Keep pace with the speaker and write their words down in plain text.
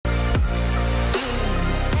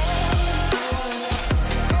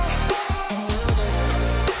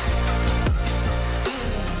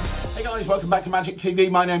guys, welcome back to Magic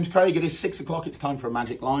TV. My name's Craig. It is 6 o'clock. It's time for a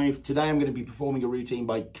Magic Live. Today I'm going to be performing a routine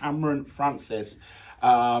by Cameron Francis.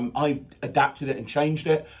 I've adapted it and changed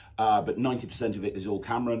it, but 90% of it is all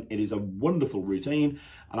Cameron. It is a wonderful routine,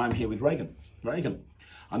 and I'm here with Reagan. Reagan,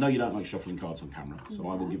 I know you don't like shuffling cards on camera, so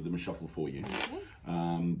I will give them a shuffle for you.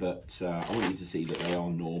 But I want you to see that they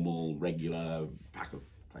are normal, regular pack of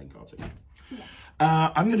playing cards again.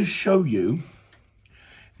 I'm going to show you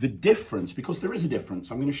the difference, because there is a difference.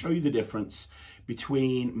 I'm going to show you the difference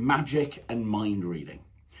between magic and mind reading.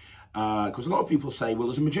 Because a lot of people say, well,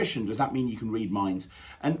 as a magician, does that mean you can read minds?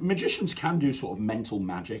 And magicians can do sort of mental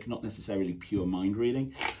magic, not necessarily pure mind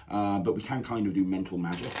reading, but we can kind of do mental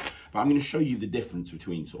magic. But I'm going to show you the difference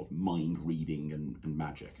between sort of mind reading and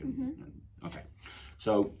magic. Okay,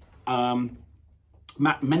 so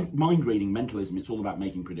mind reading, mentalism, it's all about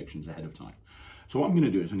making predictions ahead of time. So what I'm going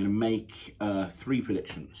to do is I'm going to make 3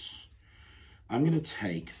 predictions. I'm going to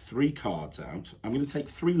take 3 cards out. I'm going to take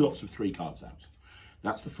 3 lots of 3 cards out.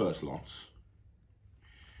 That's the first lot.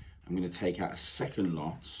 I'm going to take out a second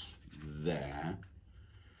lot there.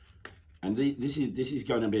 And this is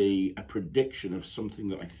going to be a prediction of something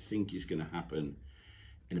that I think is going to happen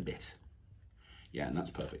in a bit. Yeah, and that's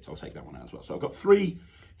perfect. I'll take that one out as well. So I've got three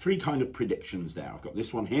kind of predictions there. I've got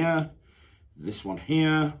this one here,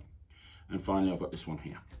 and finally I've got this one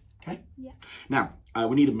here. Okay? Yeah. Now,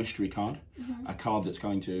 we need a mystery card, a card that's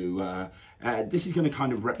going to, this is going to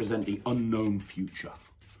kind of represent the unknown future.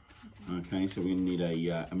 Okay, so we need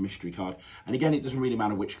a mystery card. And again, it doesn't really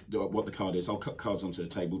matter what the card is. I'll cut cards onto the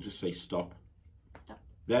table, just say stop. Stop.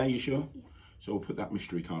 There, you sure? Yeah. So we'll put that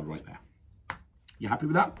mystery card right there. You happy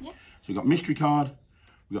with that? Yeah. So we've got mystery card,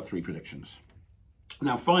 we've got 3 predictions.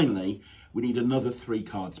 Now, finally, we need another 3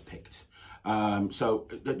 cards picked. So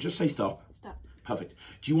just say stop. Stop. Perfect.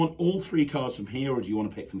 Do you want all 3 cards from here, or do you want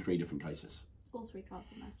to pick from 3 different places? All 3 cards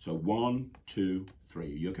from there. So 1, 2, 3. Are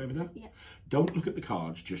you okay with that? Yeah. Don't look at the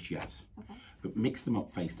cards just yet. Okay. But mix them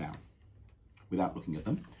up face down without looking at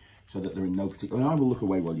them, so that they're in no particular... I will look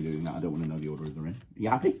away while you're doing that. I don't want to know the order they're in. Are you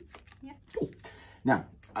happy? Yeah. Cool. Now,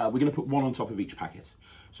 we're going to put 1 on top of each packet.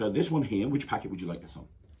 So this one here, which packet would you like this on?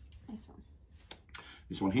 This one.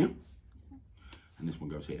 This one here? And this one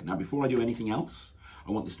goes here. Now, before I do anything else,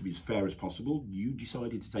 I want this to be as fair as possible. You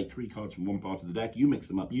decided to take 3 cards from one part of the deck. You mix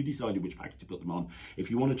them up. You decided which packet to put them on.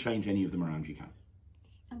 If you want to change any of them around, you can.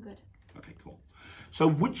 I'm good. Okay, cool. So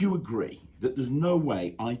would you agree that there's no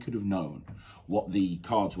way I could have known what the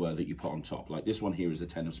cards were that you put on top? Like this one here is a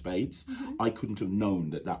 10 of spades. I couldn't have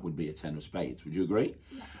known that that would be a 10 of spades. Would you agree?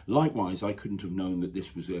 Yeah. Likewise, I couldn't have known that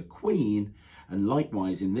this was a queen. And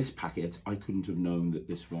likewise, in this packet, I couldn't have known that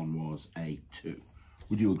this one was a 2.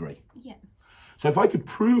 Would you agree? Yeah. So if I could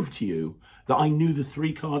prove to you that I knew the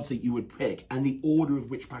 3 cards that you would pick and the order of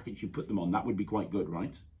which packets you put them on, that would be quite good,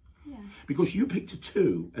 right? Yeah. Because you picked a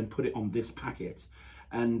 2 and put it on this packet,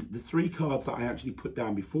 and the 3 cards that I actually put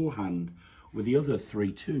down beforehand were the other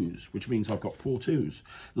 3 2s, which means I've got 4 2s.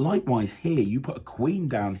 Likewise here, you put a queen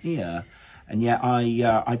down here, and yet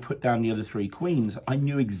I put down the other 3 queens. I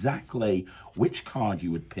knew exactly which card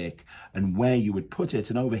you would pick and where you would put it.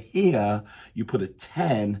 And over here, you put a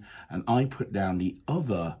 10, and I put down the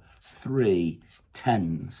other 3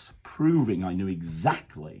 10s, proving I knew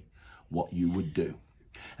exactly what you would do.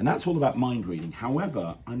 And that's all about mind reading.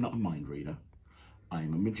 However, I'm not a mind reader.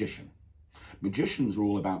 I'm a magician. Magicians are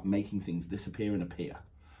all about making things disappear and appear.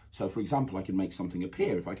 So, for example, I can make something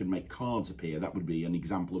appear. If I could make cards appear, that would be an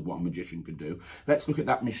example of what a magician could do. Let's look at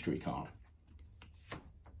that mystery card.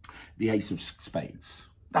 The Ace of Spades.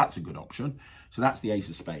 That's a good option. So that's the Ace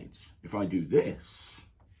of Spades. If I do this,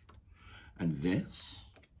 and this,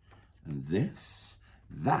 and this,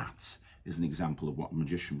 that is an example of what a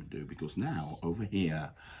magician would do, because now over here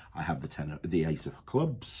I have the Ace of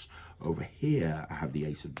Clubs, over here I have the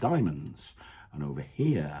Ace of Diamonds, and over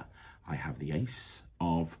here I have the Ace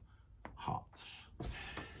of Hearts.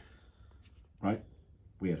 Right?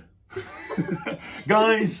 Weird.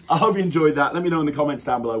 Guys, I hope you enjoyed that. Let me know in the comments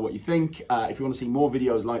down below what you think. If you want to see more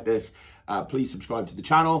videos like this, please subscribe to the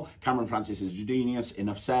channel. Cameron Francis is a genius.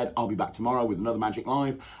 Enough said. I'll be back tomorrow with another Magic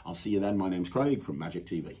Live. I'll see you then. My name's Craig from Magic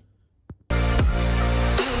TV.